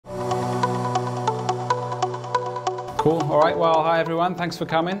Cool. All right. Well, hi everyone. Thanks for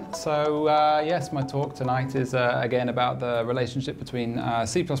coming. So yes, my talk tonight is again about the relationship between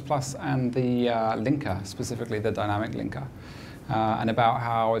C++ and the linker, specifically the dynamic linker, and about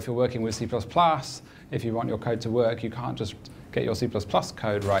how if you're working with C++, if you want your code to work, you can't just get your C++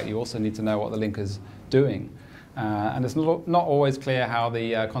 code right. You also need to know what the linker's doing. And it's not always clear how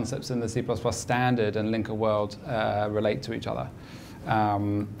the concepts in the C++ standard and linker world relate to each other.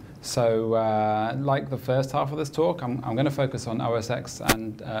 So like the first half of this talk, I'm going to focus on OS X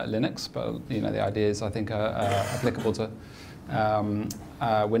and Linux, but the ideas I think are applicable to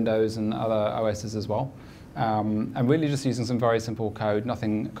Windows and other OSs as well. I'm really just using some very simple code,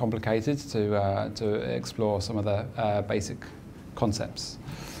 nothing complicated, to explore some of the basic concepts.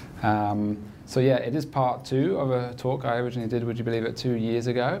 So yeah, it is part 2 of a talk I originally did, would you believe it, 2 years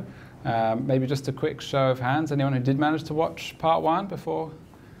ago. Maybe just a quick show of hands. Anyone who did manage to watch part 1 before?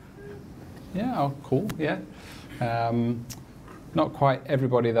 Yeah, oh, cool, yeah. Not quite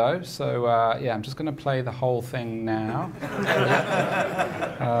everybody though, so yeah, I'm just going to play the whole thing now.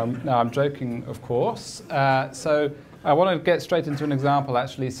 No, I'm joking, of course. So I want to get straight into an example,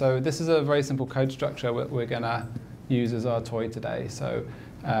 actually. So this is a very simple code structure we're going to use as our toy today. So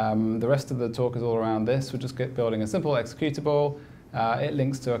the rest of the talk is all around this. We'll just get building a simple executable. It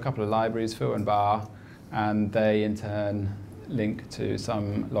links to a couple of libraries, foo and bar, and they in turn link to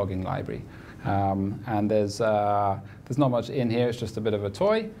some logging library. And there's not much in here, it's just a bit of a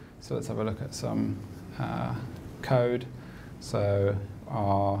toy. So let's have a look at some code. So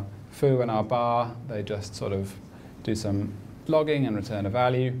our foo and our bar, they just sort of do some logging and return a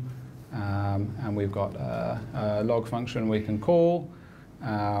value. And we've got a log function we can call.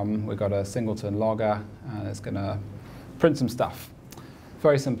 We've got a singleton logger, and it's going to print some stuff.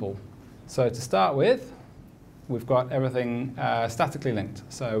 Very simple. So to start with, we've got everything statically linked.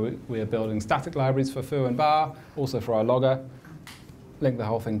 So we are building static libraries for foo and bar, also for our logger. Link the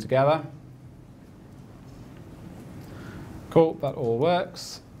whole thing together. Cool, that all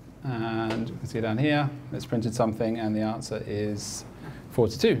works. And you can see down here, it's printed something, and the answer is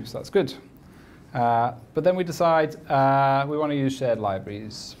 42, so that's good. But then we decide we want to use shared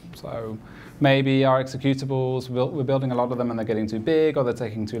libraries. So maybe our executables, we're building a lot of them and they're getting too big, or they're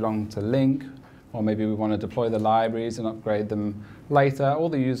taking too long to link. Or maybe we want to deploy the libraries and upgrade them later. All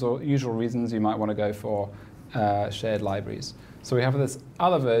the usual reasons you might want to go for shared libraries. So we have this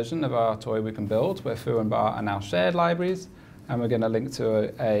other version of our toy we can build, where foo and bar are now shared libraries. And we're going to link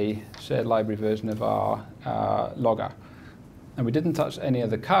to a shared library version of our logger. And we didn't touch any of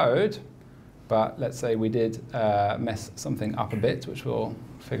the code, but let's say we did mess something up a bit, which we'll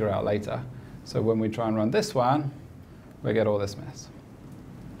figure out later. So when we try and run this one, we get all this mess.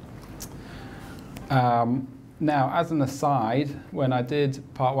 Now, as an aside, when I did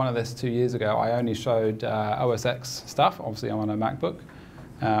part 1 of this 2 years ago, I only showed OS X stuff. Obviously, I'm on a MacBook.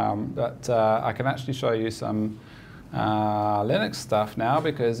 But I can actually show you some Linux stuff now,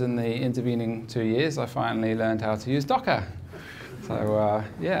 because in the intervening 2 years, I finally learned how to use Docker. So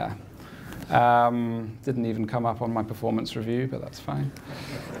yeah. Didn't even come up on my performance review, but that's fine.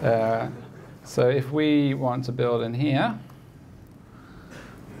 So if we want to build in here,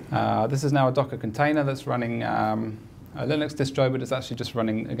 this is now a Docker container that's running a Linux distro, but it's actually just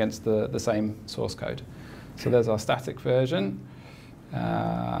running against the same source code. So there's our static version.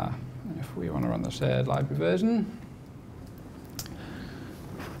 If we want to run the shared library version,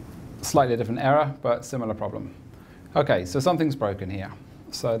 slightly different error, but similar problem. OK, so something's broken here.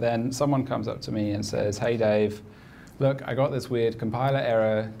 So then someone comes up to me and says, hey, Dave, look, I got this weird compiler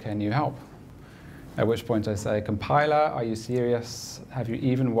error. Can you help? At which point I say, compiler, are you serious? Have you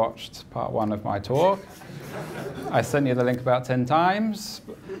even watched part 1 of my talk? I sent you the link about 10 times.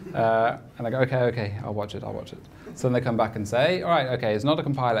 And I go, OK, I'll watch it. So then they come back and say, all right, OK, it's not a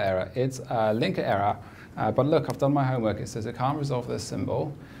compiler error. It's a linker error. But look, I've done my homework. It says it can't resolve this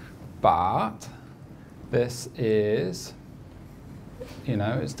symbol. But this is,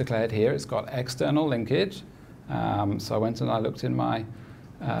 it's declared here. It's got external linkage. So I went and I looked in my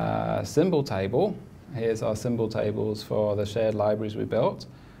symbol table. Here's our symbol tables for the shared libraries we built.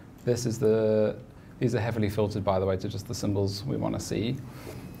 These are heavily filtered, by the way, to just the symbols we want to see.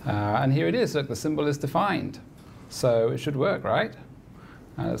 And here it is. Look, the symbol is defined. So it should work, right?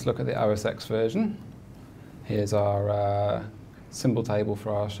 Let's look at the OS X version. Here's our symbol table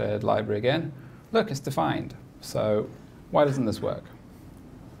for our shared library again. Look, it's defined. So why doesn't this work?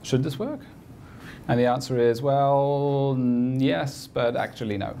 Should this work? And the answer is, well, yes, but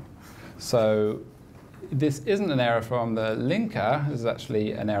actually no. So this isn't an error from the linker. This is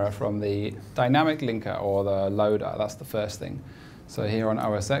actually an error from the dynamic linker or the loader. That's the first thing. So here on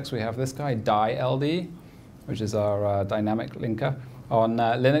OS X, we have this guy, die LD. which is our dynamic linker. On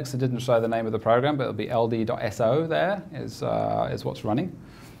Linux, it didn't show the name of the program, but it'll be ld.so there is what's running.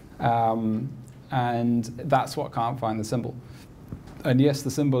 And that's what can't find the symbol. And yes, the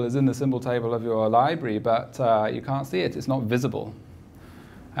symbol is in the symbol table of your library, but you can't see it. It's not visible.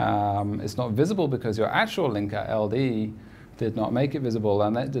 It's not visible because your actual linker, LD, did not make it visible,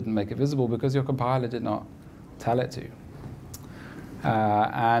 and it didn't make it visible because your compiler did not tell it to.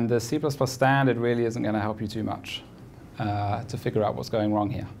 And the C++ standard really isn't going to help you too much to figure out what's going wrong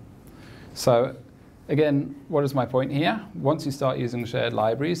here. So again, what is my point here? Once you start using shared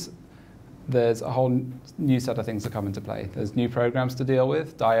libraries, there's a whole new set of things that come into play. There's new programs to deal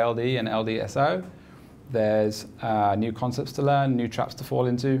with, dild and LDSO. There's new concepts to learn, new traps to fall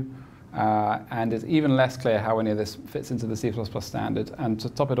into, and it's even less clear how any of this fits into the C++ standard. And to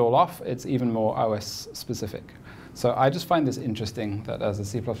top it all off, it's even more OS specific. So I just find this interesting that as a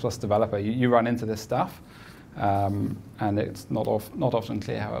C++ developer, you run into this stuff, and it's not often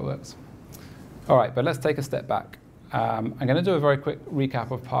clear how it works. All right, but let's take a step back. I'm going to do a very quick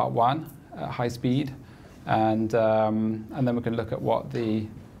recap of part 1 at high speed, and then we can look at what the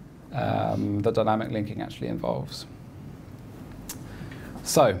dynamic linking actually involves.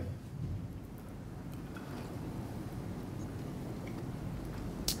 So,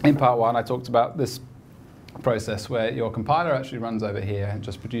 in part 1, I talked about this process where your compiler actually runs over here and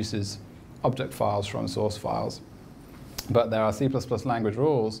just produces object files from source files. But there are C++ language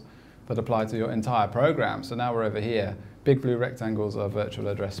rules that apply to your entire program. So now we're over here. Big blue rectangles are virtual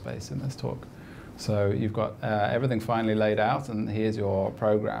address space in this talk. So you've got everything finally laid out, and here's your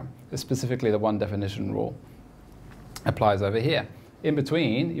program. Specifically, the one definition rule applies over here. In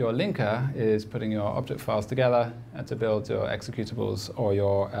between, your linker is putting your object files together to build your executables or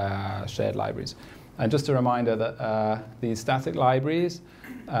your shared libraries. And just a reminder that these static libraries,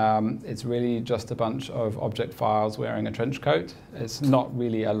 it's really just a bunch of object files wearing a trench coat. It's not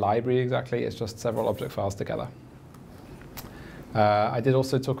really a library exactly, it's just several object files together. I did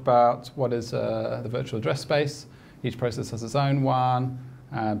also talk about what is the virtual address space. Each process has its own one,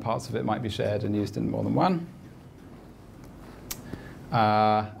 and parts of it might be shared and used in more than one.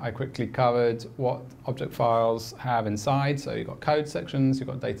 I quickly covered what object files have inside. So you've got code sections, you've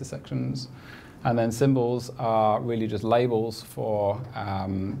got data sections, and then symbols are really just labels for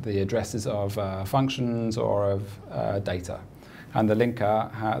the addresses of functions or of data. And the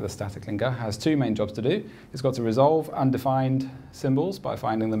linker, the static linker, has two main jobs to do. It's got to resolve undefined symbols by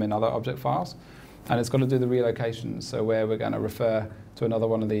finding them in other object files. And it's got to do the relocations, so where we're going to refer to another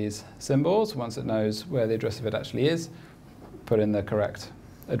one of these symbols, once it knows where the address of it actually is, put in the correct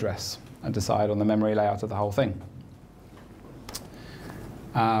address and decide on the memory layout of the whole thing.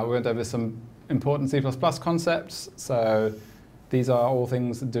 We went over some important C++ concepts. So these are all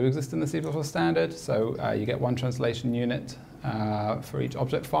things that do exist in the C++ standard. So you get one translation unit for each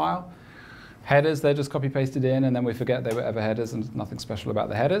object file. Headers, they're just copy-pasted in, and then we forget they were ever headers, and nothing special about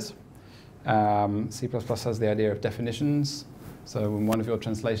the headers. C++ has the idea of definitions. So in one of your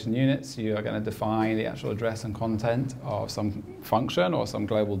translation units, you are going to define the actual address and content of some function or some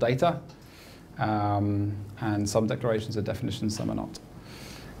global data. And some declarations are definitions, some are not.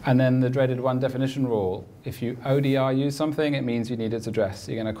 And then the dreaded one definition rule. If you ODR use something, it means you need its address.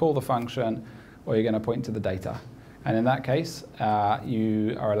 You're going to call the function, or you're going to point to the data. And in that case,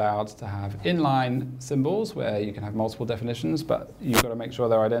 you are allowed to have inline symbols where you can have multiple definitions, but you've got to make sure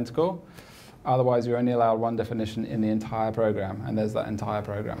they're identical. Otherwise, you're only allowed one definition in the entire program, and there's that entire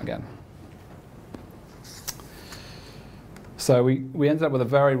program again. So we ended up with a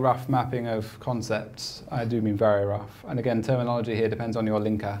very rough mapping of concepts. I do mean very rough. And again, terminology here depends on your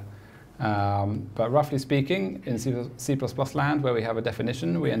linker. But roughly speaking, in C++ land, where we have a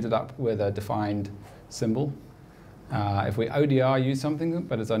definition, we ended up with a defined symbol. If we ODR use something,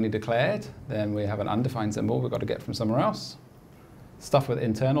 but it's only declared, then we have an undefined symbol we've got to get from somewhere else. Stuff with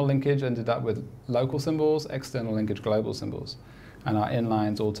internal linkage ended up with local symbols, external linkage global symbols. And our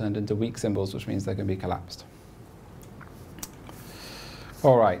inlines all turned into weak symbols, which means they can be collapsed.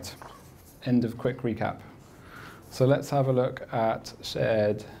 All right, end of quick recap. So let's have a look at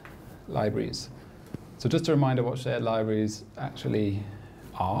shared libraries. So just a reminder what shared libraries actually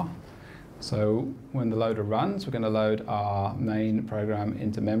are. So when the loader runs, we're going to load our main program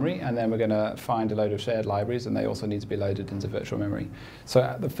into memory, and then we're going to find a load of shared libraries, and they also need to be loaded into virtual memory.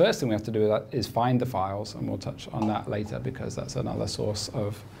 So the first thing we have to do with that is find the files, and we'll touch on that later because that's another source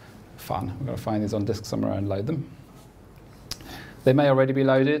of fun. We're going to find these on disk somewhere and load them. They may already be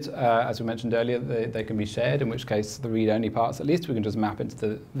loaded. As we mentioned earlier, they can be shared, in which case the read-only parts, at least, we can just map into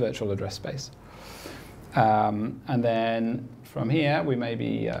the virtual address space. And then from here, we may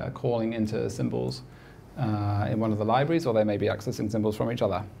be calling into symbols in one of the libraries, or they may be accessing symbols from each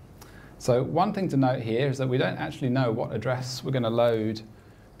other. So one thing to note here is that we don't actually know what address we're going to load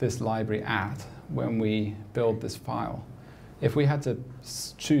this library at when we build this file. If we had to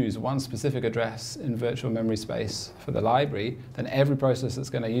choose one specific address in virtual memory space for the library, then every process that's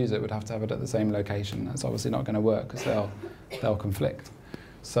going to use it would have to have it at the same location. That's obviously not going to work because they'll conflict.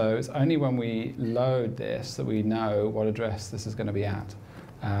 So it's only when we load this that we know what address this is going to be at.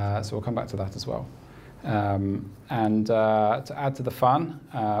 So we'll come back to that as well. To add to the fun,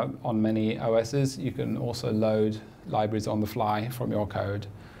 on many OSs, you can also load libraries on the fly from your code,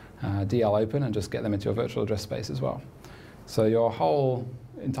 DL open, and just get them into your virtual address space as well. So your whole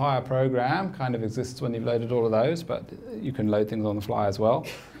entire program kind of exists when you've loaded all of those, but you can load things on the fly as well.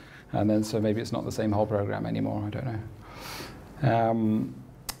 And then so maybe it's not the same whole program anymore, I don't know.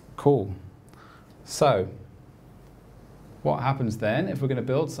 Cool. So what happens then if we're going to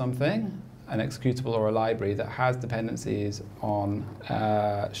build something, an executable or a library that has dependencies on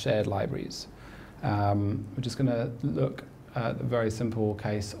shared libraries? We're just going to look at the very simple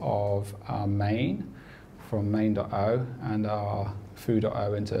case of our main from main.o and our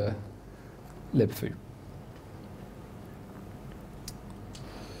foo.o into libfoo.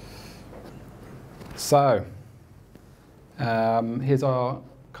 So here's our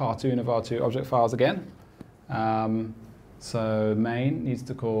cartoon of our two object files again. So main needs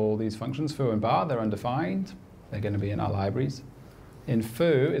to call these functions foo and bar. They're undefined. They're going to be in our libraries. In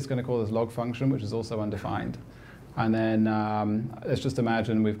foo, it's going to call this log function, which is also undefined. And then let's just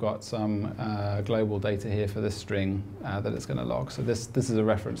imagine we've got some global data here for this string that it's going to log. So this is a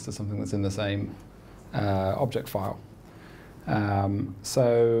reference to something that's in the same object file.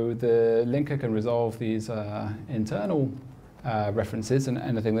 So the linker can resolve these internal references and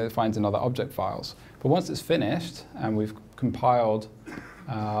anything that it finds in other object files. But once it's finished and we've compiled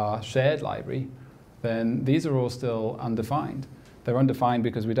our shared library, then these are all still undefined. They're undefined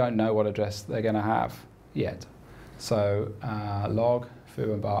because we don't know what address they're going to have yet. So log,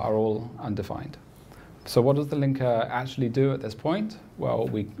 foo, and bar are all undefined. So what does the linker actually do at this point? Well,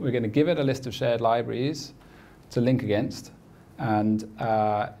 we're going to give it a list of shared libraries to link against, and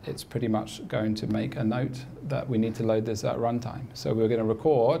it's pretty much going to make a note that we need to load this at runtime. So we're going to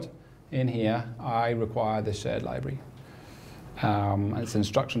record in here, I require this shared library. And it's an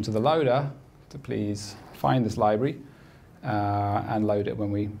instruction to the loader to please find this library and load it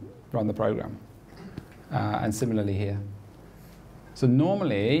when we run the program. And similarly here. So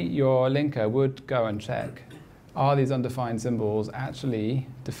normally your linker would go and check, are these undefined symbols actually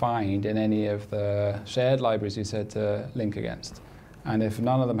defined in any of the shared libraries you said to link against? And if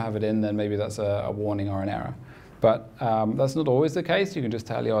none of them have it in, then maybe that's a warning or an error. But that's not always the case. You can just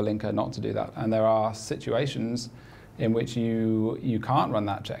tell your linker not to do that. And there are situations in which you can't run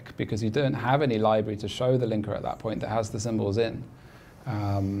that check because you don't have any library to show the linker at that point that has the symbols in.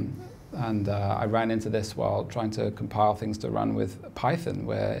 I ran into this while trying to compile things to run with Python,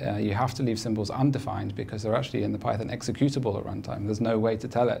 where you have to leave symbols undefined because they're actually in the Python executable at runtime. There's no way to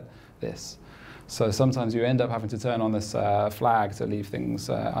tell it this. So sometimes you end up having to turn on this flag to leave things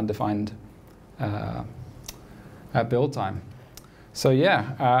undefined at build time. So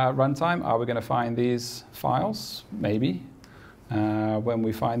yeah, runtime, are we going to find these files? Maybe. When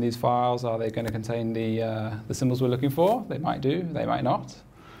we find these files, are they going to contain the symbols we're looking for? They might do, they might not.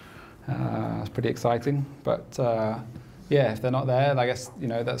 It's pretty exciting, but yeah, if they're not there, I guess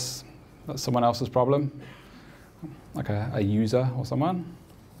that's someone else's problem, like a user or someone.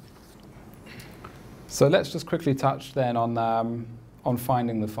 So let's just quickly touch then on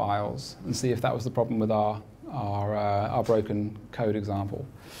finding the files and see if that was the problem with our broken code example.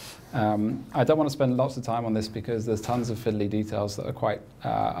 I don't want to spend lots of time on this because there's tons of fiddly details that are quite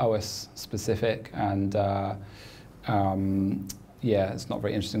OS specific, and yeah, it's not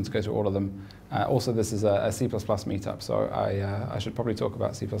very interesting to go through all of them. Also, this is a C++ meetup, so I should probably talk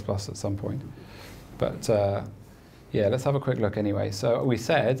about C++ at some point. But yeah, let's have a quick look anyway. So we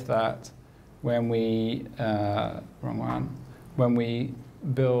said that when we when we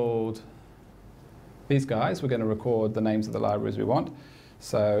build these guys, we're going to record the names of the libraries we want,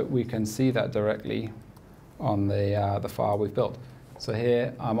 so we can see that directly on the file we've built. So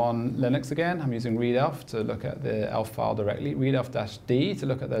here I'm on Linux again. I'm using readelf to look at the elf file directly, readelf-d to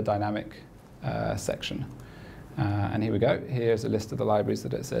look at the dynamic section. And here we go. Here's a list of the libraries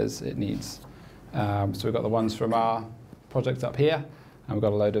that it says it needs. So we've got the ones from our project up here, and we've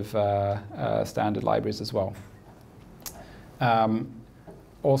got a load of standard libraries as well.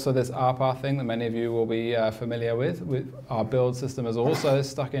 Also, this rpath thing that many of you will be familiar with our build system is also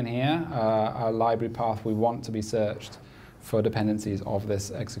stuck in here, a library path we want to be searched for dependencies of this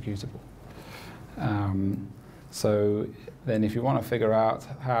executable. So then if you want to figure out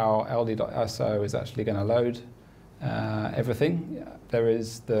how ld.so is actually going to load everything, there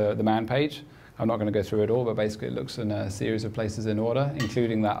is the man page. I'm not going to go through it all, but basically it looks in a series of places in order,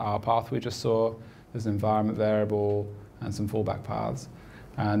 including that R path we just saw. There's an environment variable and some fallback paths.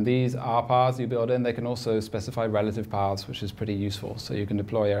 And these R paths you build in, they can also specify relative paths, which is pretty useful. So you can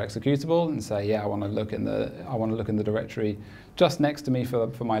deploy your executable and say, yeah, I want to look in the directory just next to me for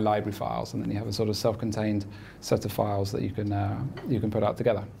my library files, and then you have a sort of self-contained set of files that you can put out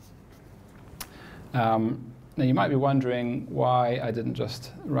together. Now you might be wondering why I didn't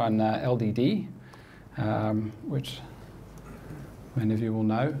just run LDD, which many of you will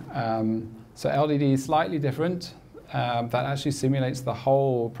know. So LDD is slightly different. That actually simulates the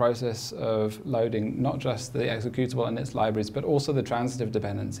whole process of loading, not just the executable and its libraries, but also the transitive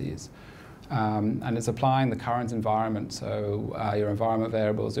dependencies. And it's applying the current environment. So your environment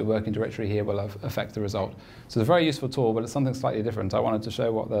variables, your working directory here will affect the result. So it's a very useful tool, but it's something slightly different. I wanted to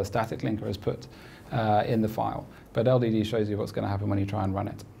show what the static linker has put in the file. But LDD shows you what's going to happen when you try and run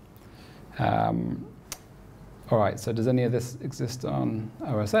it. All right, so does any of this exist on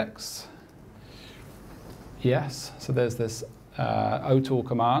OS X? Yes, so there's this OTool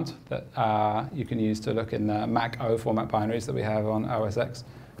command that you can use to look in the Mac O format binaries that we have on OS X.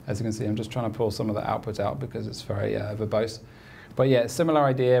 As you can see, I'm just trying to pull some of the output out because it's very verbose. But yeah, similar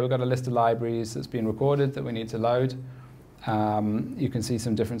idea. We've got a list of libraries that's been recorded that we need to load. You can see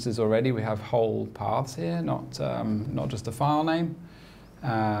some differences already. We have whole paths here, not just a file name.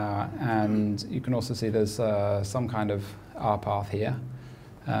 And you can also see there's some kind of R path here.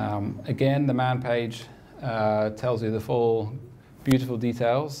 Again, the man page tells you the full beautiful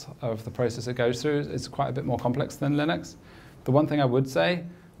details of the process it goes through. It's quite a bit more complex than Linux. The one thing I would say,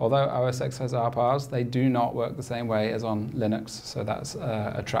 although OS X has R paths, they do not work the same way as on Linux, so that's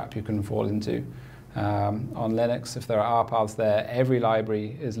a trap you can fall into. On Linux, if there are R paths there, every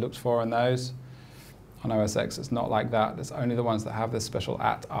library is looked for in those. On OS X, it's not like that. It's only the ones that have this special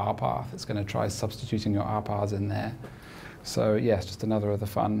 @R path. It's going to try substituting your R paths in there. So yes, just another of the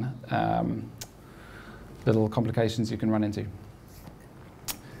fun little complications you can run into.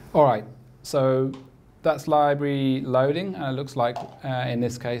 All right, so that's library loading, and it looks like in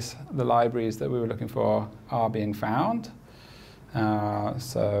this case the libraries that we were looking for are being found.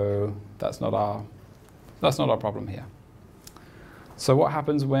 So that's not our problem here. So what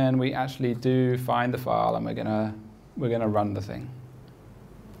happens when we actually do find the file and we're gonna run the thing?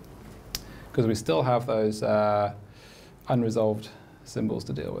 Because we still have those unresolved symbols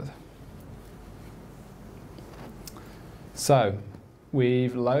to deal with. So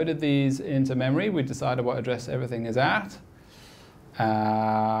we've loaded these into memory. We've decided what address everything is at.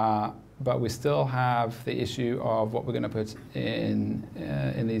 But we still have the issue of what we're going to put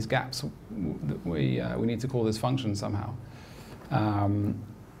in these gaps. We need to call this function somehow.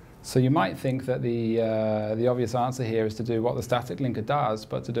 So you might think that the obvious answer here is to do what the static linker does,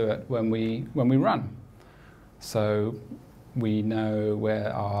 but to do it when we run. So we know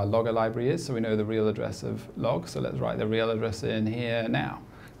where our logger library is, so we know the real address of log. So let's write the real address in here now,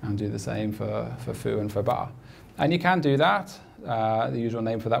 and do the same for foo and for bar. And you can do that. The usual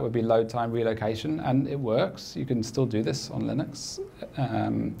name for that would be load time relocation, and it works. You can still do this on Linux,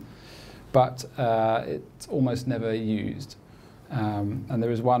 but it's almost never used. And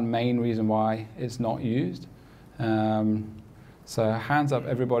there is one main reason why it's not used. So hands up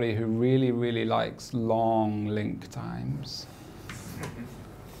everybody who really, really likes long link times.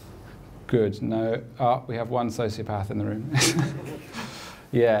 Good. No. Oh, we have one sociopath in the room.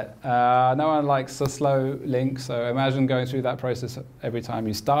 Yeah. No one likes a slow link, so imagine going through that process every time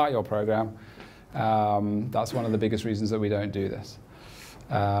you start your program. That's one of the biggest reasons that we don't do this.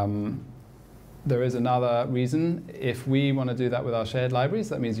 There is another reason. If we want to do that with our shared libraries,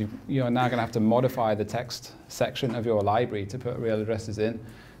 that means you're now going to have to modify the text section of your library to put real addresses in.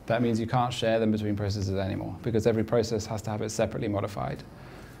 That means you can't share them between processes anymore, because every process has to have it separately modified.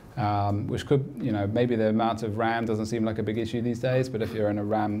 Which could, maybe the amount of RAM doesn't seem like a big issue these days, but if you're in a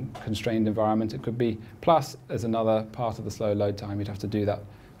RAM-constrained environment, it could be. Plus, there's another part of the slow load time. You'd have to do that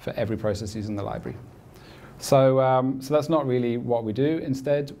for every process using the library. So, so that's not really what we do.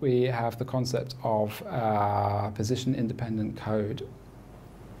 Instead, we have the concept of position-independent code.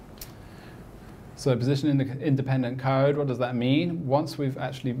 So position-independent code, what does that mean? Once we've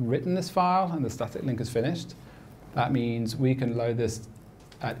actually written this file and the static link is finished, that means we can load this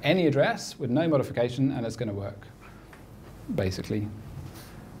at any address with no modification, and it's going to work, basically.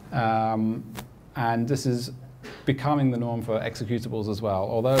 And this is becoming the norm for executables as well.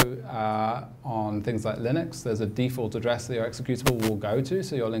 Although on things like Linux, there's a default address that your executable will go to,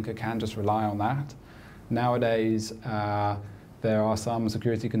 so your linker can just rely on that. Nowadays, there are some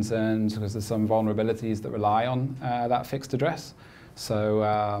security concerns because there's some vulnerabilities that rely on that fixed address. So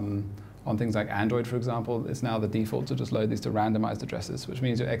on things like Android, for example, it's now the default to just load these to randomized addresses, which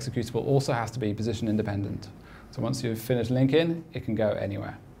means your executable also has to be position independent. So once you've finished linking, it can go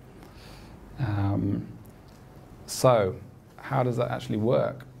anywhere. So how does that actually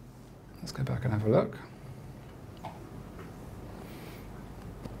work? Let's go back and have a look.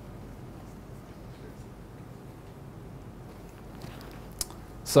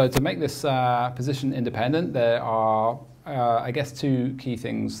 So to make this position independent, there are, I guess, two key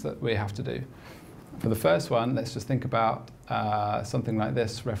things that we have to do. For the first one, let's just think about something like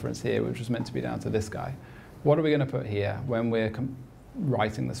this reference here, which was meant to be down to this guy. What are we going to put here when we're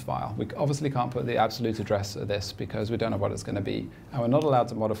writing this file? We obviously can't put the absolute address of this because we don't know what it's going to be, and we're not allowed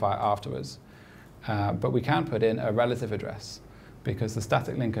to modify it afterwards. But we can put in a relative address because the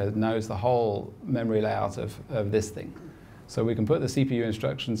static linker knows the whole memory layout of this thing. So we can put the CPU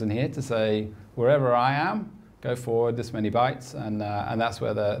instructions in here to say, wherever I am, go forward this many bytes, and that's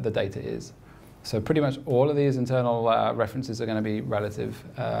where the data is. So pretty much all of these internal references are going to be relative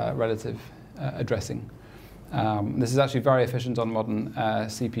addressing. This is actually very efficient on modern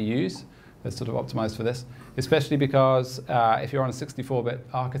CPUs. They're sort of optimized for this, especially because if you're on a 64-bit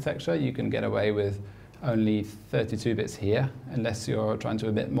architecture, you can get away with only 32 bits here, unless you're trying to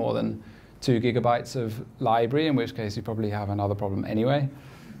emit more than 2 gigabytes of library, in which case you probably have another problem anyway.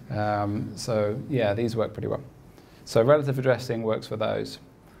 So yeah, these work pretty well. So relative addressing works for those.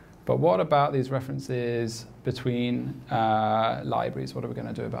 But what about these references between libraries? What are we going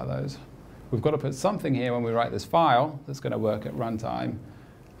to do about those? We've got to put something here when we write this file that's going to work at runtime,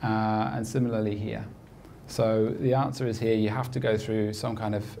 and similarly here. So the answer is here, you have to go through some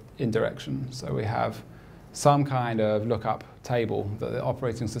kind of indirection. So we have some kind of lookup table that the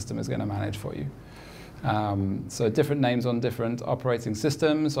operating system is going to manage for you. So different names on different operating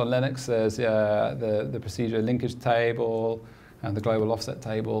systems. On Linux, there's the procedure linkage table and the global offset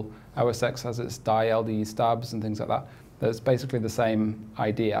table. OS X has its die-LD stubs and things like that. That's basically the same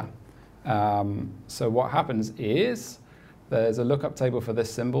idea. So what happens is there's a lookup table for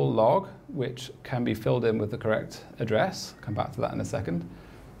this symbol, log, which can be filled in with the correct address. I'll come back to that in a second.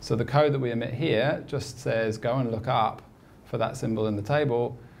 So the code that we emit here just says go and look up for that symbol in the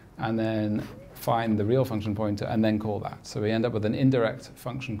table and then find the real function pointer and then call that. So we end up with an indirect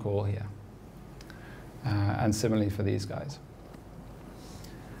function call here. And similarly for these guys.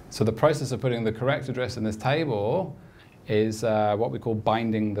 So the process of putting the correct address in this table is what we call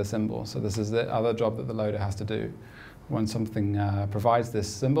binding the symbol. So this is the other job that the loader has to do. When something provides this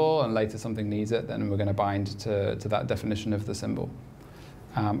symbol and later something needs it, then we're going to bind to that definition of the symbol.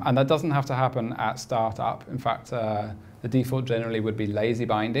 And that doesn't have to happen at startup. In fact, the default generally would be lazy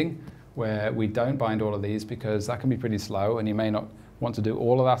binding, where we don't bind all of these because that can be pretty slow, and you may not want to do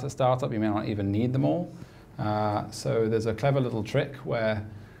all of that at startup. You may not even need them all. So there's a clever little trick where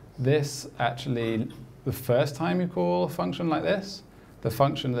this actually, the first time you call a function like this, the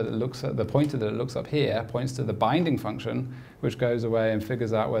function that it looks at, the pointer that it looks up here, points to the binding function, which goes away and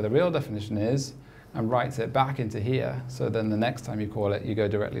figures out where the real definition is and writes it back into here. So then the next time you call it, you go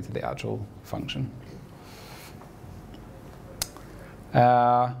directly to the actual function.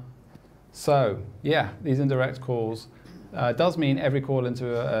 So yeah, these indirect calls does mean every call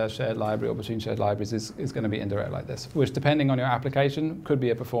into a shared library or between shared libraries is going to be indirect like this, which depending on your application could be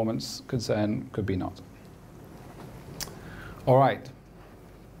a performance concern, could be not. All right,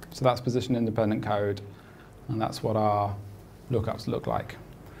 so that's position independent code, and that's what our lookups look like.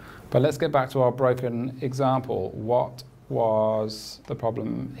 But let's get back to our broken example. What was the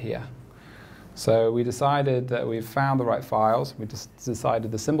problem here? So we decided that we've found the right files. We just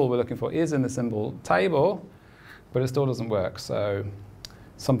decided the symbol we're looking for is in the symbol table, but it still doesn't work, so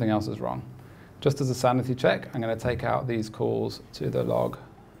something else is wrong. Just as a sanity check, I'm going to take out these calls to the log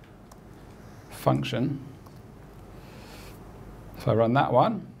function. If I run that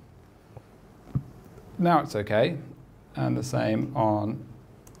one, now it's okay, and the same on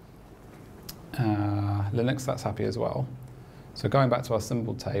Linux, that's happy as well. So going back to our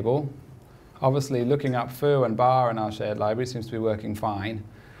symbol table, obviously looking up foo and bar in our shared library seems to be working fine.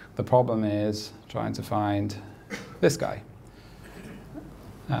 The problem is trying to find this guy.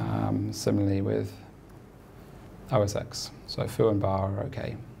 Similarly with OS X. So foo and bar are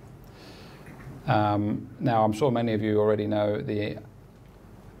okay. Now I'm sure many of you already know the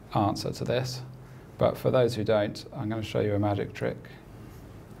answer to this, but for those who don't, I'm going to show you a magic trick.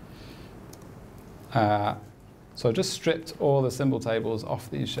 So I've just stripped all the symbol tables off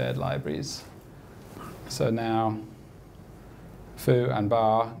these shared libraries. So now foo and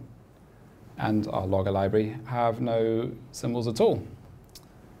bar and our logger library have no symbols at all.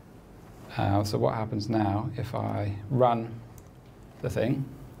 So what happens now if I run the thing,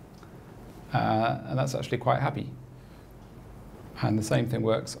 and that's actually quite happy. And the same thing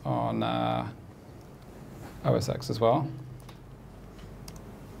works on OS X as well.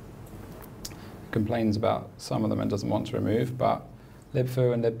 Complains about some of them and doesn't want to remove, but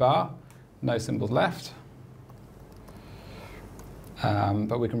libfoo and libbar, no symbols left.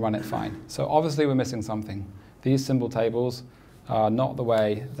 But we can run it fine. So obviously we're missing something. These symbol tables are not the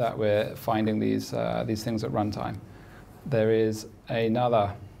way that we're finding these things at runtime. There is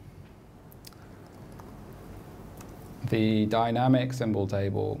another, the dynamic symbol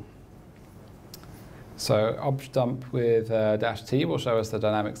table. So objdump with -t will show us the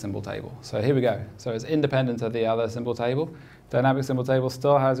dynamic symbol table. So here we go. So it's independent of the other symbol table. Dynamic symbol table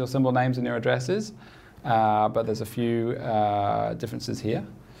still has your symbol names and your addresses, but there's a few differences here.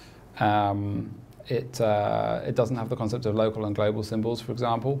 It doesn't have the concept of local and global symbols, for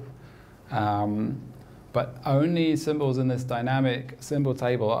example. But only symbols in this dynamic symbol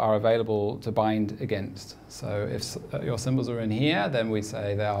table are available to bind against. So if your symbols are in here, then we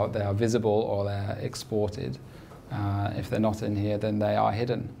say they are visible or they're exported. If they're not in here, then they are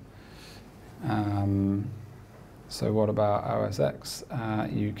hidden. So what about OS X?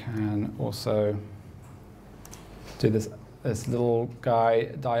 You can also do this little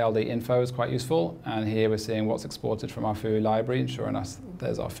guy, dild info is quite useful. And here we're seeing what's exported from our foo library, and sure enough,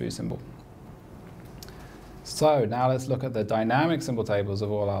 there's our foo symbol. So now let's look at the dynamic symbol tables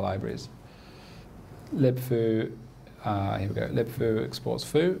of all our libraries. Libfoo, here we go, libfoo exports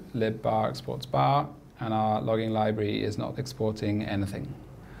foo, libbar exports bar, and our logging library is not exporting anything.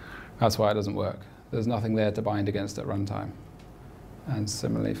 That's why it doesn't work. There's nothing there to bind against at runtime. And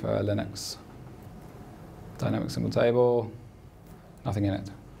similarly for Linux. Dynamic symbol table, nothing in it.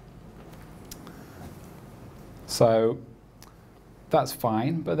 So that's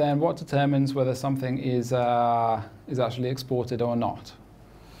fine, but then what determines whether something is actually exported or not?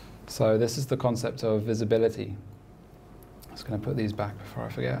 So this is the concept of visibility. I'm just going to put these back before I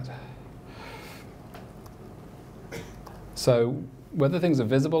forget. So whether things are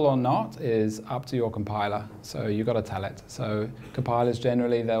visible or not is up to your compiler, so you've got to tell it. So compilers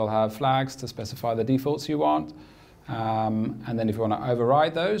generally, they'll have flags to specify the defaults you want, and then if you want to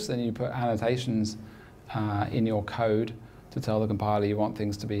override those, then you put annotations in your code to tell the compiler you want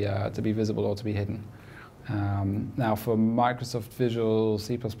things to be visible or to be hidden. Now for Microsoft Visual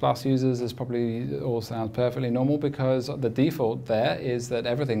C++ users, this probably all sounds perfectly normal because the default there is that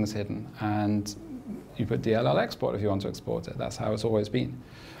everything's hidden, and you put DLL export if you want to export it. That's how it's always been.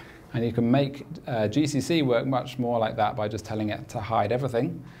 And you can make GCC work much more like that by just telling it to hide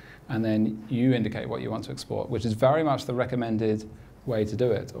everything, and then you indicate what you want to export, which is very much the recommended way to do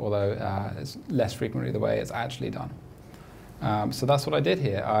it, although it's less frequently the way it's actually done. So that's what I did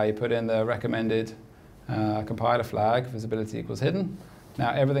here. I put in the recommended compiler flag, visibility equals hidden.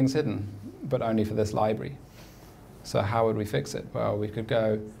 Now everything's hidden, but only for this library. So how would we fix it? Well, we could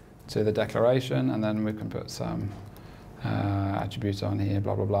go to the declaration, and then we can put some attributes on here,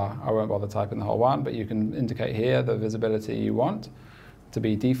 blah, blah, blah. I won't bother typing the whole one, but you can indicate here the visibility you want to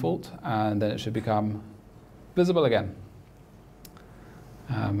be default, and then it should become visible again.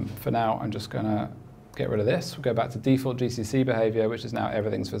 For now, I'm just going to get rid of this. We'll go back to default GCC behavior, which is now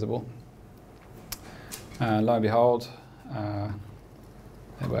everything's visible. And lo and behold,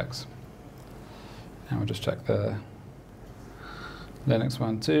 it works. Now we'll just check the Linux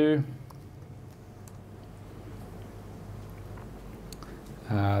one too.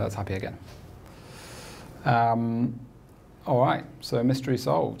 That's happy again. All right, so mystery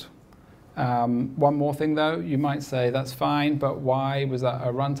solved. One more thing though, you might say that's fine, but why was that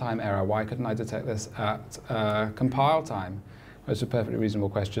a runtime error? Why couldn't I detect this at compile time? That's a perfectly reasonable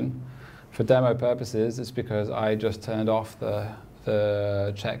question. For demo purposes, it's because I just turned off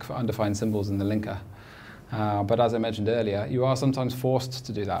the check for undefined symbols in the linker. But as I mentioned earlier, you are sometimes forced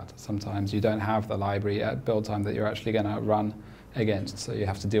to do that. Sometimes you don't have the library at build time that you're actually going to run against, so you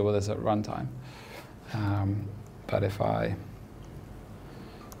have to deal with this at runtime. But if I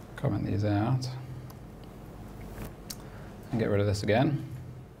comment these out and get rid of this again,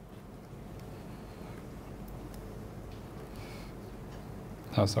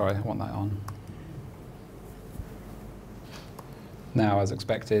 oh, sorry, I want that on. Now, as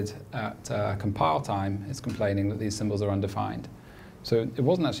expected, at compile time, it's complaining that these symbols are undefined. So it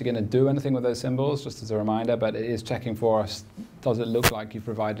wasn't actually going to do anything with those symbols, just as a reminder, but it is checking for us, does it look like you've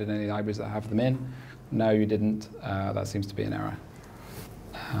provided any libraries that have them in? No, you didn't. That seems to be an error.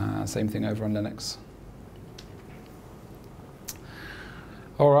 Same thing over on Linux.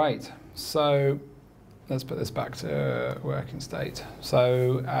 All right, so let's put this back to working state.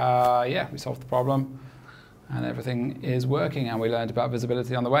 So yeah, we solved the problem and everything is working, and we learned about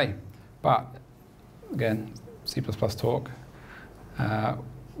visibility on the way. But again, C++ talk.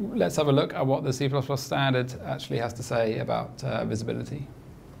 Let's have a look at what the C++ standard actually has to say about visibility.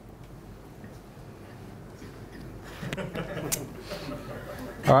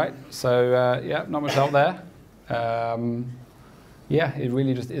 All right, so yeah, not much help there. Yeah, it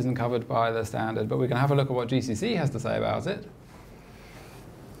really just isn't covered by the standard, but we can have a look at what GCC has to say about it.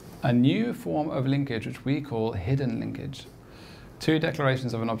 A new form of linkage, which we call hidden linkage. Two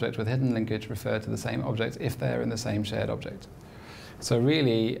declarations of an object with hidden linkage refer to the same object if they're in the same shared object. So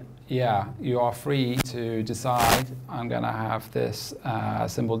really, yeah, you are free to decide, I'm going to have this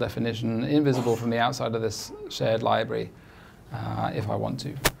symbol definition invisible from the outside of this shared library if I want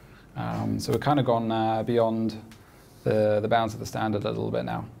to. So we've kind of gone beyond the bounds of the standard a little bit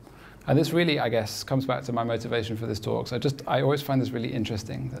now. And this really, I guess, comes back to my motivation for this talk. So I always find this really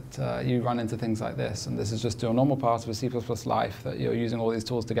interesting that you run into things like this, and this is just a normal part of a C++ life, that you're using all these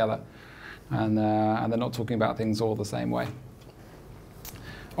tools together, and they're not talking about things all the same way.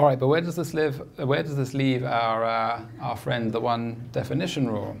 All right, but where does this leave our friend, the one definition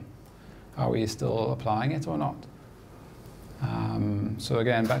rule? Are we still applying it or not? So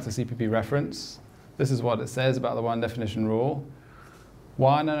again, back to CPP reference. This is what it says about the one definition rule.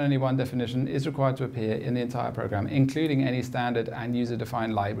 One and only one definition is required to appear in the entire program, including any standard and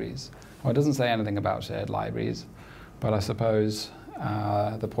user-defined libraries. Well, it doesn't say anything about shared libraries, but I suppose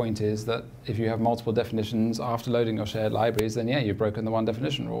the point is that if you have multiple definitions after loading your shared libraries, then yeah, you've broken the one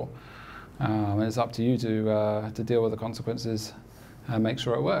definition rule. And it's up to you to deal with the consequences and make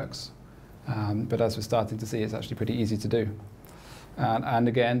sure it works. But as we're starting to see, it's actually pretty easy to do. And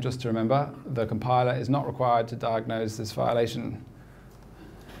again, just to remember, the compiler is not required to diagnose this violation.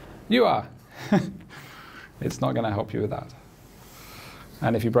 You are. It's not going to help you with that.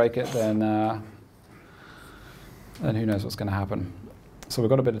 And if you break it, then who knows what's going to happen. So we've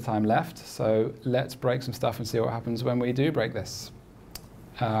got a bit of time left, so let's break some stuff and see what happens when we do break this.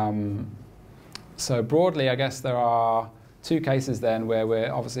 So broadly, I guess there are two cases then where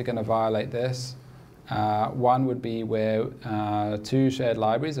we're obviously going to violate this. One would be where two shared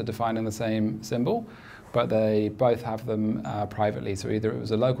libraries are defining the same symbol, but they both have them privately. So either it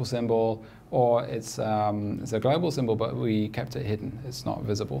was a local symbol or it's a global symbol, but we kept it hidden. It's not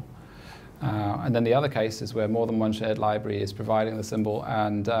visible. And then the other case is where more than one shared library is providing the symbol,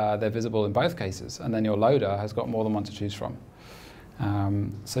 and they're visible in both cases. And then your loader has got more than one to choose from.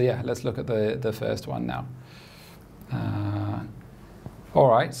 So yeah, let's look at the first one now. All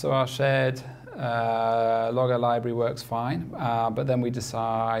right, so our shared logger library works fine, but then we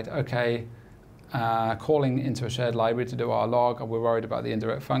decide, okay, calling into a shared library to do our log, and we're worried about the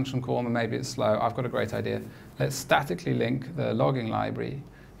indirect function call, and maybe it's slow. I've got a great idea. Let's statically link the logging library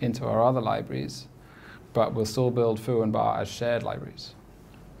into our other libraries, but we'll still build foo and bar as shared libraries.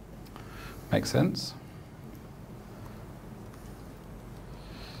 Makes sense?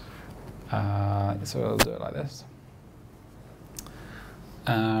 So we'll do it like this.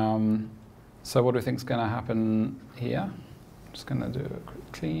 So what do we think is going to happen here? I'm just going to do a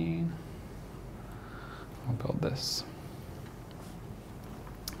quick clean. I'll build this.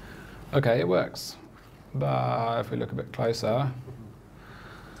 Okay, it works. But if we look a bit closer,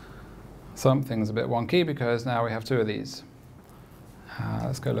 something's a bit wonky because now we have two of these.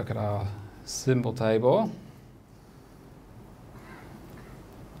 Let's go look at our symbol table.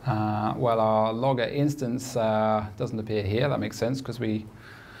 Well, our logger instance doesn't appear here. That makes sense because we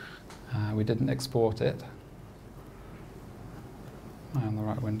didn't export it. On the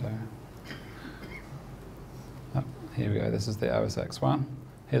right window. Oh, here we go. This is the OSX one.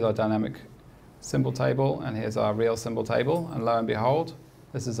 Here's our dynamic symbol table, and here's our real symbol table. And lo and behold,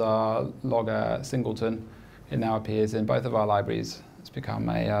 this is our logger singleton. It now appears in both of our libraries. It's become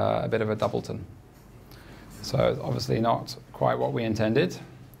a bit of a doubleton. So it's obviously not quite what we intended.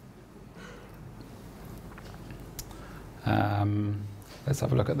 Let's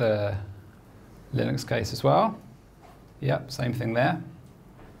have a look at the Linux case as well. Yep, same thing there.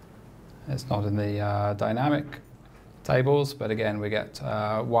 It's not in the dynamic tables, but again, we get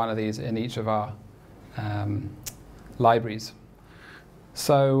one of these in each of our libraries.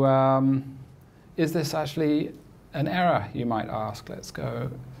 So is this actually an error, you might ask? Let's go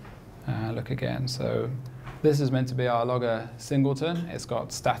look again. So this is meant to be our logger singleton. It's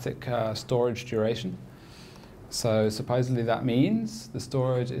got static storage duration. So supposedly that means the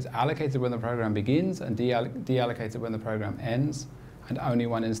storage is allocated when the program begins and deallocated when the program ends, and only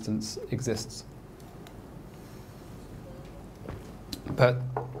one instance exists. But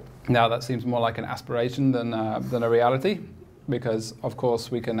now that seems more like an aspiration than a reality, because of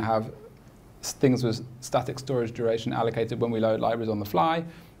course we can have things with static storage duration allocated when we load libraries on the fly,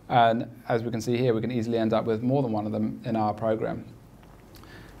 and as we can see here, we can easily end up with more than one of them in our program.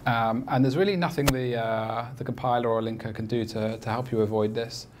 And there's really nothing the compiler or linker can do to help you avoid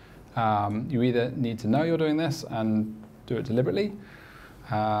this. You either need to know you're doing this and do it deliberately,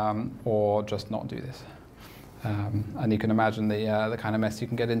 or just not do this. And you can imagine the kind of mess you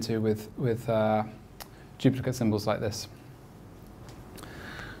can get into with duplicate symbols like this.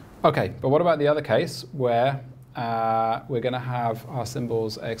 Okay, but what about the other case where we're going to have our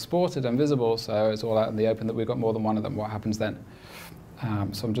symbols exported and visible, so it's all out in the open that we've got more than one of them? What happens then?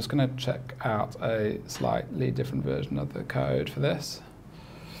 So I'm just going to check out a slightly different version of the code for this.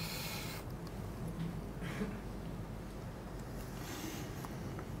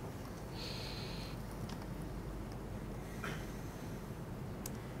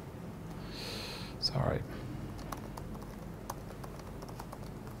 Sorry.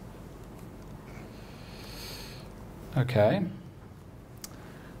 Okay.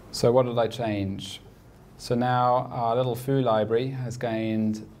 So what did I change? So now our little foo library has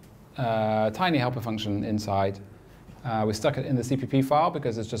gained a tiny helper function inside. We stuck it in the CPP file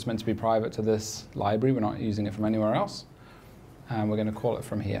because it's just meant to be private to this library. We're not using it from anywhere else. And we're going to call it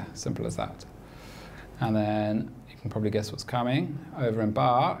from here. Simple as that. And then you can probably guess what's coming. Over in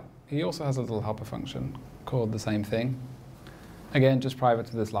bar, he also has a little helper function called the same thing. Again, just private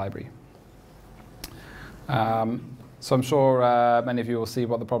to this library. So I'm sure many of you will see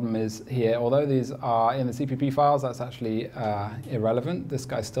what the problem is here. Although these are in the CPP files, that's actually irrelevant. This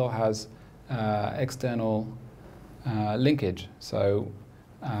guy still has external linkage. So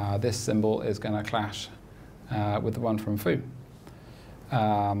this symbol is going to clash with the one from foo.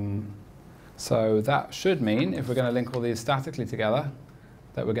 So that should mean, if we're going to link all these statically together,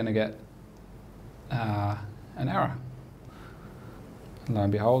 that we're going to get an error. And lo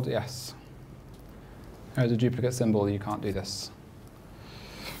and behold, yes. There's a duplicate symbol, you can't do this.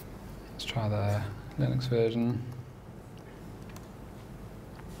 Let's try the Linux version.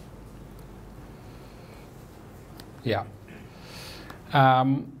 Yeah.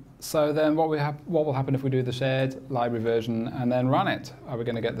 So then what will happen if we do the shared library version and then run it? Are we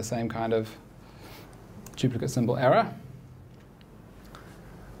going to get the same kind of duplicate symbol error?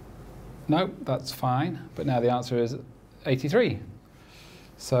 No, that's fine. But now the answer is 83.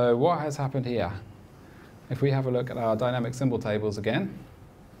 So what has happened here? If we have a look at our dynamic symbol tables again,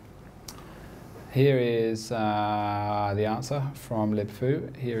 here is the answer from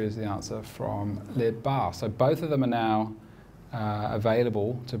libfoo. Here is the answer from libbar. So both of them are now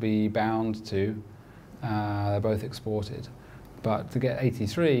available to be bound to. They're both exported. But to get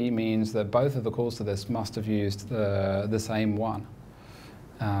 83 means that both of the calls to this must have used the same one.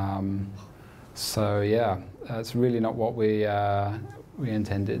 So yeah, that's really not what we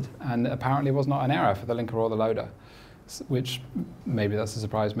intended, and apparently was not an error for the linker or the loader, which maybe that's a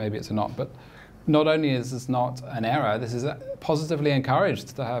surprise, maybe it's not. But not only is this not an error, this is positively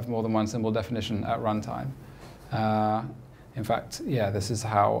encouraged to have more than one symbol definition at runtime. In fact, yeah, this is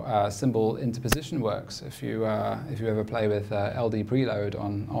how symbol interposition works. If you ever play with LD preload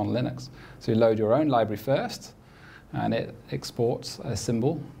on Linux, so you load your own library first, and it exports a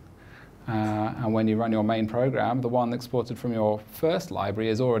symbol. And when you run your main program, the one exported from your first library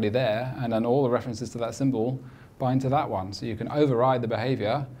is already there, and then all the references to that symbol bind to that one. So you can override the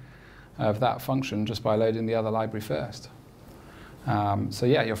behavior of that function just by loading the other library first. So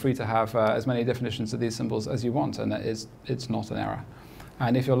yeah, you're free to have as many definitions of these symbols as you want, and it's not an error.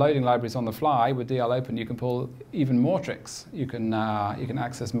 And if you're loading libraries on the fly with DL open, you can pull even more tricks. You can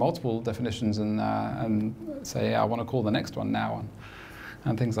access multiple definitions and say, I want to call the next one now,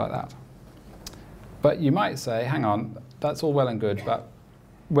 and things like that. But you might say, hang on, that's all well and good, but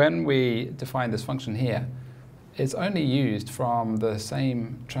when we define this function here, it's only used from the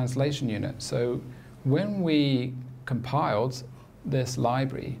same translation unit. So when we compiled this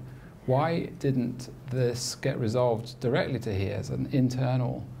library, why didn't this get resolved directly to here as an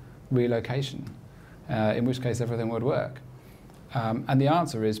internal relocation, in which case everything would work? And the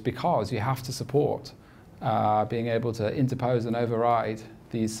answer is because you have to support being able to interpose and override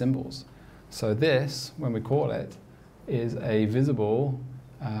these symbols. So this, when we call it, is a visible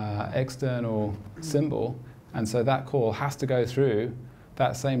external symbol, and so that call has to go through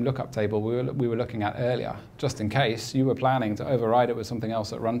that same lookup table we were looking at earlier, just in case you were planning to override it with something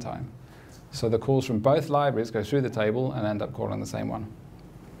else at runtime. So the calls from both libraries go through the table and end up calling the same one.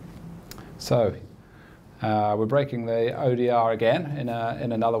 So we're breaking the ODR again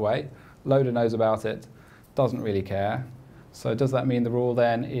in another way. Loader knows about it, doesn't really care. So does that mean the rule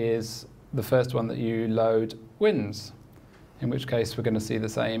then is the first one that you load wins? In which case we're going to see the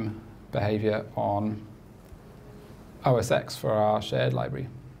same behavior on OS X for our shared library.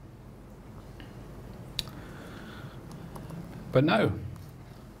 But no,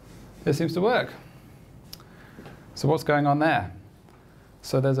 it seems to work. So what's going on there?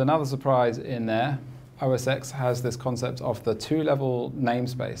 So there's another surprise in there. OS X has this concept of the two-level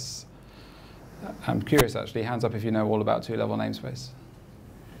namespace. I'm curious, actually, hands up if you know all about two-level namespace.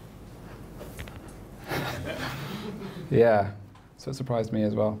 Yeah, so it surprised me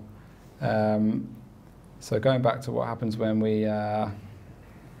as well. So going back to what happens when we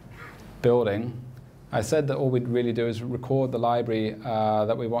building, I said that all we'd really do is record the library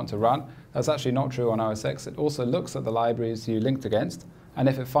that we want to run. That's actually not true on OS X. It also looks at the libraries you linked against, and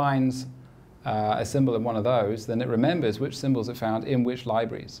if it finds a symbol in one of those, then it remembers which symbols it found in which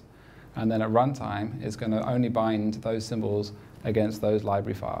libraries. And then at runtime, it's going to only bind those symbols against those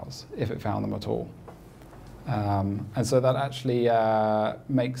library files, if it found them at all. And so that actually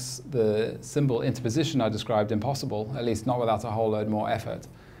makes the symbol interposition I described impossible, at least not without a whole load more effort.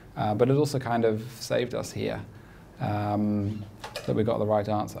 But it also kind of saved us here, that we got the right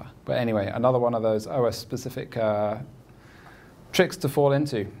answer. But anyway, another one of those OS-specific tricks to fall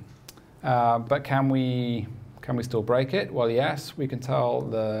into. But can we still break it? Well, yes, we can tell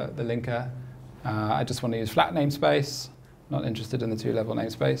the linker, I just want to use flat namespace, not interested in the two-level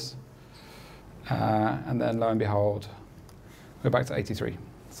namespace. And then lo and behold, we're back to 83.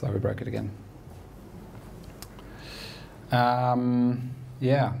 So we broke it again.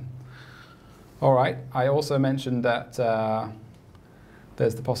 Yeah. All right. I also mentioned that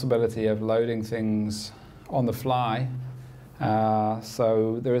there's the possibility of loading things on the fly.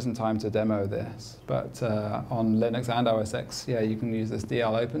 So there isn't time to demo this. But on Linux and OS X, yeah, you can use this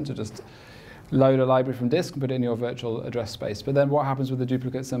DL open to just load a library from disk and put it in your virtual address space. But then what happens with the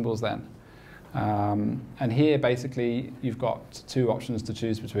duplicate symbols then? And here, basically, you've got two options to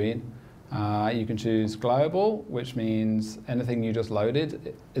choose between. You can choose global, which means anything you just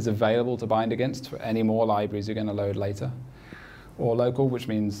loaded is available to bind against for any more libraries you're going to load later. Or local, which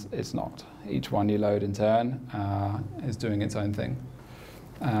means it's not. Each one you load in turn is doing its own thing.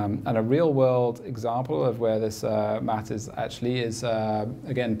 And a real-world example of where this matters actually is,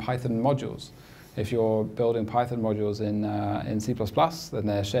 again, Python modules. If you're building Python modules in C++, then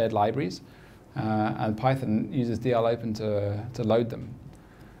they're shared libraries. And Python uses DL open to load them.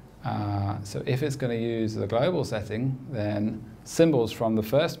 So if it's going to use the global setting, then symbols from the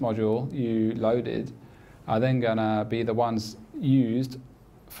first module you loaded are then going to be the ones used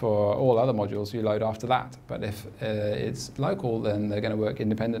for all other modules you load after that. But if it's local, then they're going to work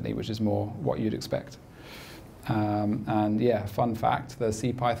independently, which is more what you'd expect. And yeah, fun fact, the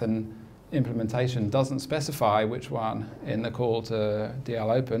CPython implementation doesn't specify which one in the call to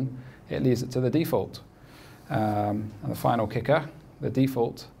DL open. It leaves it to the default. And the final kicker, the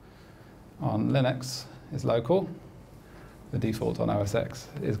default on Linux is local. The default on OS X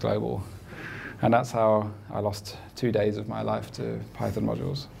is global. And that's how I lost 2 days of my life to Python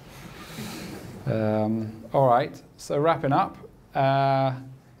modules. All right, so wrapping up.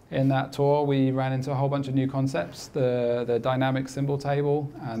 In that tour, we ran into a whole bunch of new concepts, the dynamic symbol table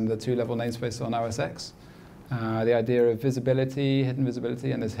and the two-level namespace on OS X. The idea of visibility, hidden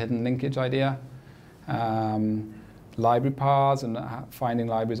visibility, and this hidden linkage idea. Library paths and finding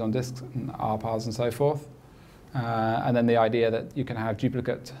libraries on disks and R paths and so forth. And then the idea that you can have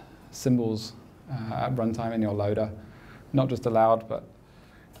duplicate symbols at runtime in your loader. Not just allowed, but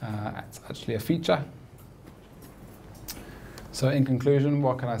it's actually a feature. So in conclusion,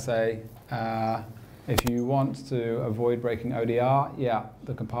 what can I say? If you want to avoid breaking ODR, yeah,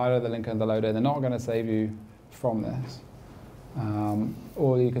 the compiler, the linker, and the loader, they're not going to save you from this.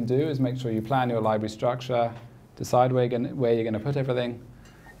 All you can do is make sure you plan your library structure, decide where you're going to put everything,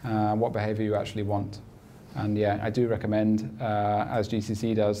 what behavior you actually want. And yeah, I do recommend, as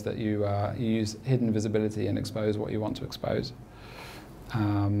GCC does, that you use hidden visibility and expose what you want to expose.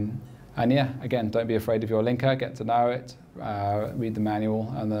 And yeah, again, don't be afraid of your linker, get to know it, read the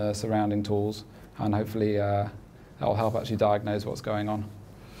manual and the surrounding tools, and hopefully that'll help actually diagnose what's going on.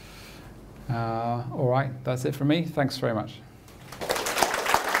 All right, that's it from me. Thanks very much.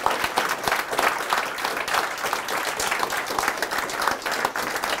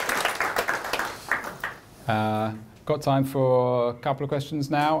 Got time for a couple of questions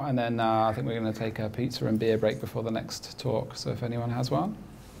now, and then I think we're going to take a pizza and beer break before the next talk. So if anyone has one.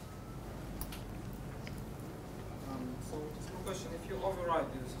 question. If you override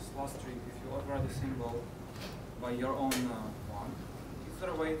this last trick, if you override the symbol by your own one, is there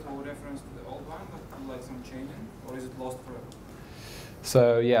a way to reference to the old one, but do like some changing, or is it lost forever?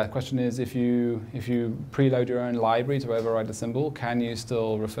 So yeah, the question is if you preload your own library to override a symbol, can you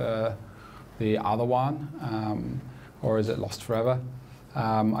still refer the other one, or is it lost forever?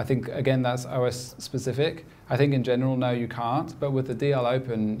 I think again that's OS specific. I think in general no, you can't, but with the DL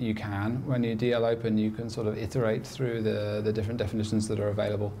open you can. When you DL open, you can sort of iterate through the different definitions that are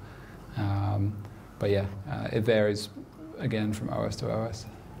available. But yeah, it varies again from OS to OS.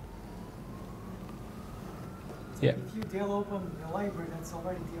 So yeah. If you DL open the library that's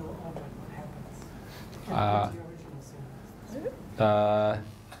already DL open, what happens? Can you get the original symbol?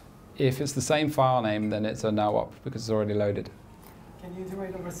 If it's the same file name, then it's a no op because it's already loaded. Can you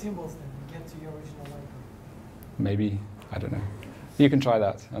iterate over symbols then and get to your original library? Maybe, I don't know. You can try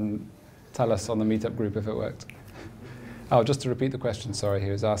that and tell us on the Meetup group if it worked. Oh, just to repeat the question, sorry, he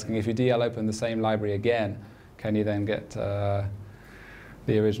was asking if you DL open the same library again, can you then get the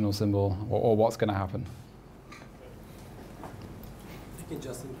original symbol, or what's going to happen? You can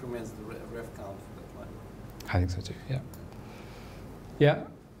just increment the ref count for that one. I think so too, yeah. Yeah?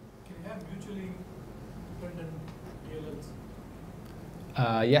 Can you have mutually dependent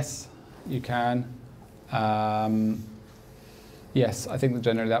DLLs? Yes, you can. Yes, I think that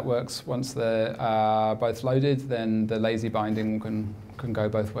generally that works. Once they're both loaded, then the lazy binding can go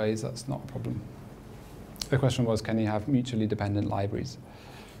both ways. That's not a problem. The question was, can you have mutually dependent libraries?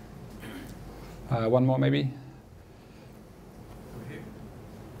 One more, maybe? We're here.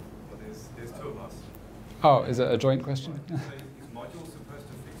 But there's two of us. Oh, is it a joint question? Is module supposed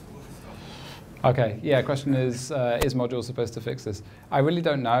to fix all this stuff? Okay, yeah, question is module supposed to fix this? I really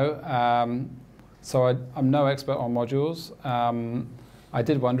don't know. So I'm no expert on modules. I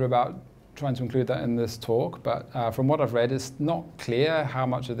did wonder about trying to include that in this talk, but from what I've read, it's not clear how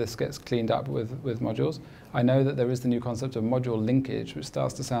much of this gets cleaned up with modules. I know that there is the new concept of module linkage, which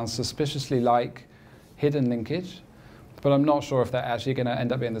starts to sound suspiciously like hidden linkage, but I'm not sure if they're actually going to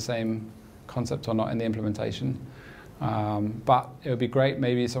end up being the same concept or not in the implementation. But it would be great,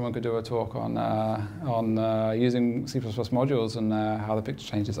 maybe someone could do a talk on using C++ modules and how the picture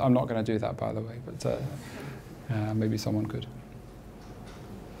changes. I'm not going to do that, by the way, but maybe someone could.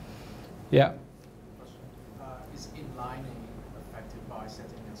 Yeah? Is inlining affected by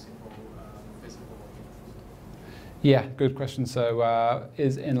setting a symbol visible? Yeah, good question. So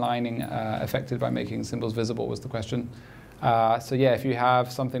is inlining affected by making symbols visible was the question. So yeah, if you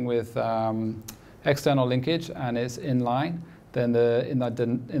have something with external linkage and it's inline, then in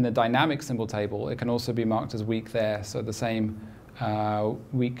the dynamic symbol table, it can also be marked as weak there. So the same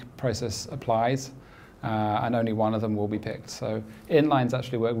weak process applies, and only one of them will be picked. So inlines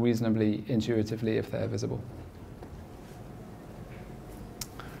actually work reasonably intuitively if they're visible.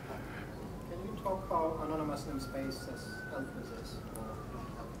 Can you talk how anonymous namespaces help with this?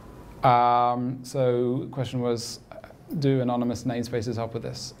 So the question was, do anonymous namespaces help with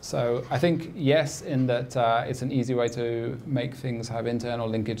this? So I think yes, in that it's an easy way to make things have internal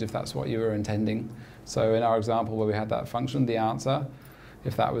linkage if that's what you were intending. So in our example where we had that function, the answer,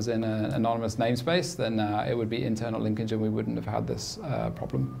 if that was in an anonymous namespace, then it would be internal linkage and we wouldn't have had this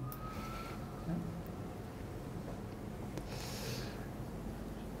problem.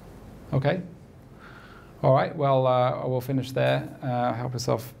 Yeah. Okay. All right, well, I will finish there. Help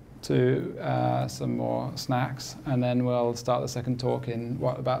yourself to some more snacks, and then we'll start the second talk in,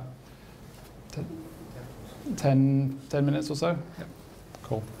 what, about 10 minutes or so? Yep.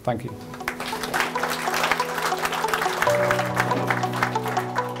 Cool, thank you.